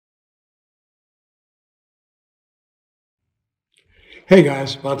Hey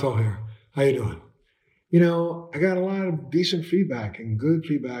guys, Montel here. How you doing? I got a lot of decent feedback and good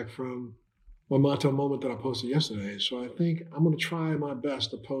feedback from my Montel moment that I posted yesterday. So I think I'm going to try my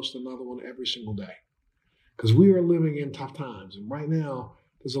best to post another one every single day because we are living in tough times. And right now,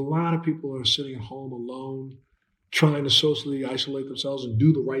 there's a lot of people that are sitting at home alone, trying to socially isolate themselves and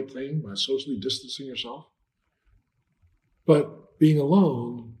do the right thing by socially distancing yourself. But being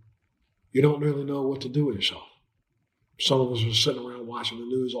alone, you don't really know what to do with yourself. Some of us are sitting around watching the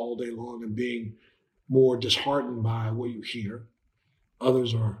news all day long and being more disheartened by what you hear.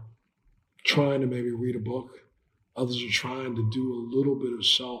 Others are trying to maybe read a book. Others are trying to do a little bit of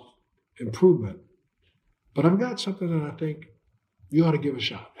self improvement. But I've got something that I think you ought to give a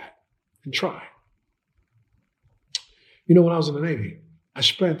shot at and try. When I was in the Navy, I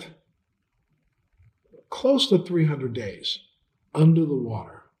spent close to 300 days under the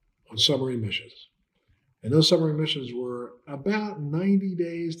water on submarine missions. And those submarine missions were about 90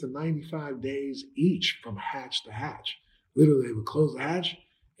 days to 95 days each from hatch to hatch. Literally, they would close the hatch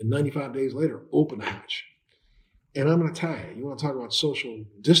and 95 days later, open the hatch. And I'm going to tell you, you want to talk about social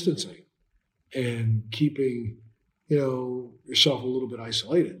distancing and keeping, yourself a little bit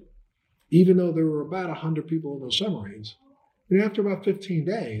isolated. Even though there were about 100 people in those submarines, after about 15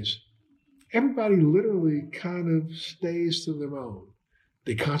 days, everybody literally kind of stays to their own.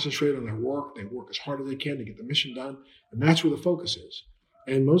 They concentrate on their work. They work as hard as they can to get the mission done. And that's where the focus is.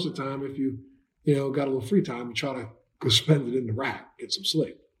 And most of the time, if you, got a little free time, you try to go spend it in the rack, get some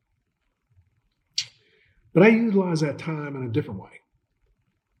sleep. But I utilized that time in a different way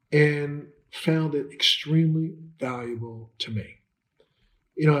and found it extremely valuable to me.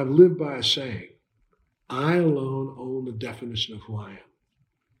 I've lived by a saying, I alone own the definition of who I am.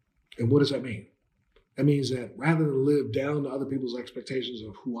 And what does that mean? That means that rather than live down to other people's expectations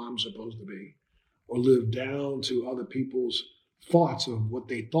of who I'm supposed to be, or live down to other people's thoughts of what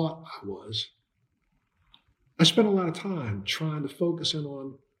they thought I was, I spent a lot of time trying to focus in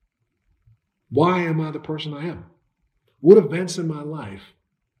on why am I the person I am? What events in my life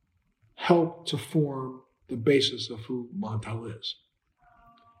help to form the basis of who Montel is?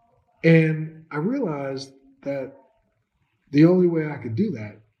 And I realized that the only way I could do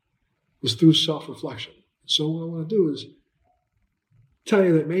that was through self-reflection. So what I want to do is tell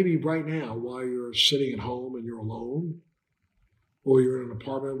you that maybe right now, while you're sitting at home and you're alone, or you're in an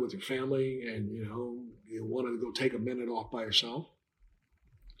apartment with your family and, you want to go take a minute off by yourself,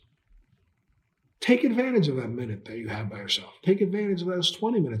 take advantage of that minute that you have by yourself. Take advantage of those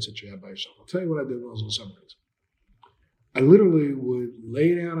 20 minutes that you have by yourself. I'll tell you what I did when I was on submarines. I literally would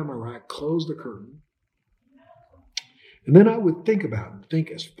lay down on my rack, close the curtain, and then I would think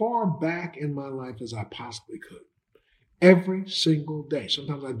as far back in my life as I possibly could. Every single day.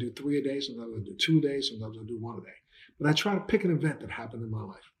 Sometimes I do 3 a day, sometimes I do 2 a day, sometimes I do 1 a day. But I try to pick an event that happened in my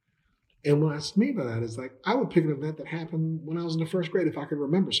life. And what I mean by that is I would pick an event that happened when I was in the first grade if I could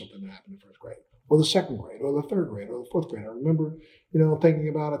remember something that happened in the first grade, or the second grade, or the third grade, or the fourth grade. I remember, thinking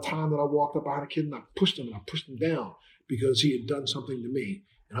about a time that I walked up behind a kid and I pushed him down because he had done something to me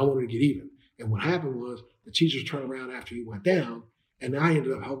and I wanted to get even. And what happened was the teachers turned around after he went down, and I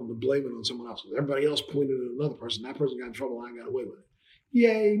ended up helping to blame it on someone else. Everybody else pointed at another person. That person got in trouble, and I got away with it.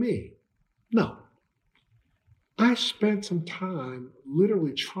 Yay, me. No. I spent some time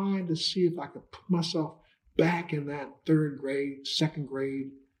literally trying to see if I could put myself back in that third grade, second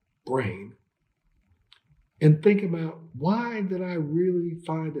grade brain and think about, why did I really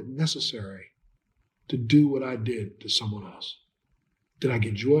find it necessary to do what I did to someone else? Did I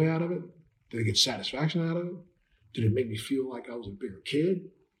get joy out of it? Did I get satisfaction out of it? Did it make me feel like I was a bigger kid?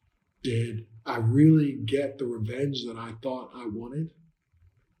 Did I really get the revenge that I thought I wanted?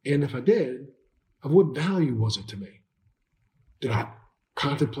 And if I did, of what value was it to me? Did I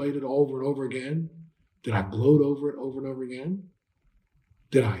contemplate it over and over again? Did I gloat over it over and over again?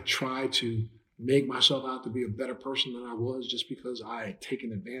 Did I try to make myself out to be a better person than I was just because I had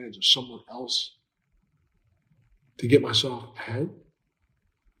taken advantage of someone else to get myself ahead?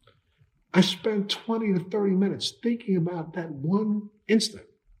 I spent 20 to 30 minutes thinking about that one instant.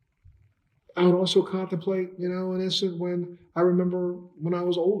 I would also contemplate, an instant when I remember when I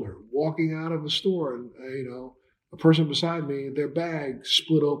was older, walking out of a store and, a person beside me, their bag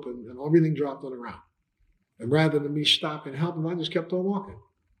split open and everything dropped on the ground. And rather than me stop and help them, I just kept on walking.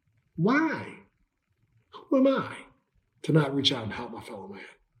 Why? Who am I to not reach out and help my fellow man?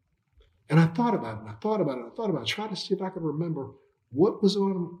 And I thought about it, trying to see if I could remember what was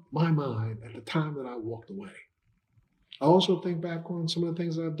on my mind at the time that I walked away. I also think back on some of the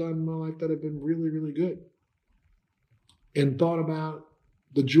things that I've done in my life that have been really, really good. And thought about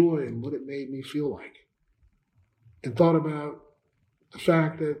the joy and what it made me feel like. And thought about The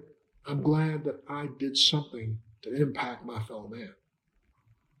fact that I'm glad that I did something to impact my fellow man.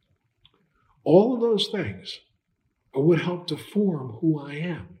 All of those things are what helped to form who I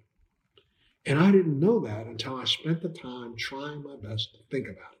am. And I didn't know that until I spent the time trying my best to think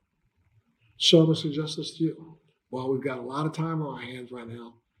about it. So to suggest this to you, while we've got a lot of time on our hands right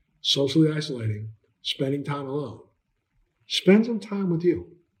now, socially isolating, spending time alone, spend some time with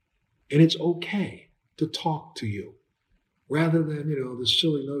you. And it's okay to talk to you. Rather than, this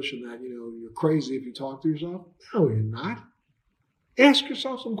silly notion that, you're crazy if you talk to yourself. No, you're not. Ask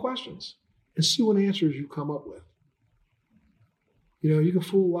yourself some questions and see what answers you come up with. You can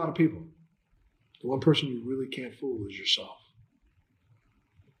fool a lot of people. The one person you really can't fool is yourself.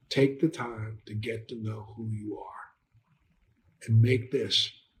 Take the time to get to know who you are and make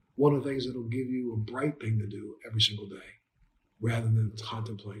this one of the things that will give you a bright thing to do every single day rather than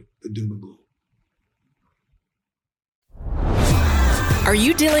contemplate the doom and gloom. Are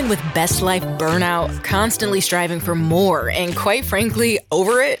you dealing with best life burnout, constantly striving for more, and quite frankly,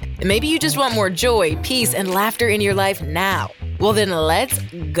 over it? Maybe you just want more joy, peace, and laughter in your life now. Well, then let's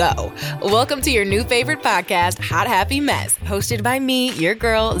go. Welcome to your new favorite podcast, Hot Happy Mess, hosted by me, your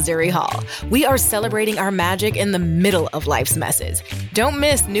girl, Zuri Hall. We are celebrating our magic in the middle of life's messes. Don't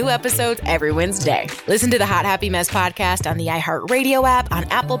miss new episodes every Wednesday. Listen to the Hot Happy Mess podcast on the iHeartRadio app, on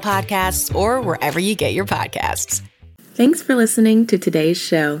Apple Podcasts, or wherever you get your podcasts. Thanks for listening to today's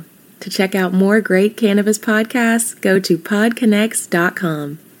show. To check out more great cannabis podcasts, go to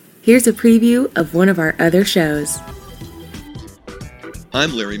podconnects.com. Here's a preview of one of our other shows.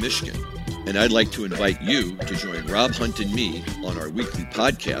 I'm Larry Mishkin, and I'd like to invite you to join Rob Hunt and me on our weekly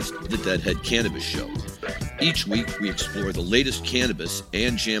podcast, The Deadhead Cannabis Show. Each week, we explore the latest cannabis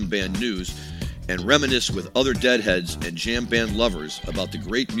and jam band news and reminisce with other Deadheads and jam band lovers about the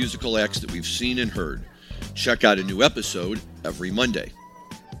great musical acts that we've seen and heard. Check out a new episode every Monday.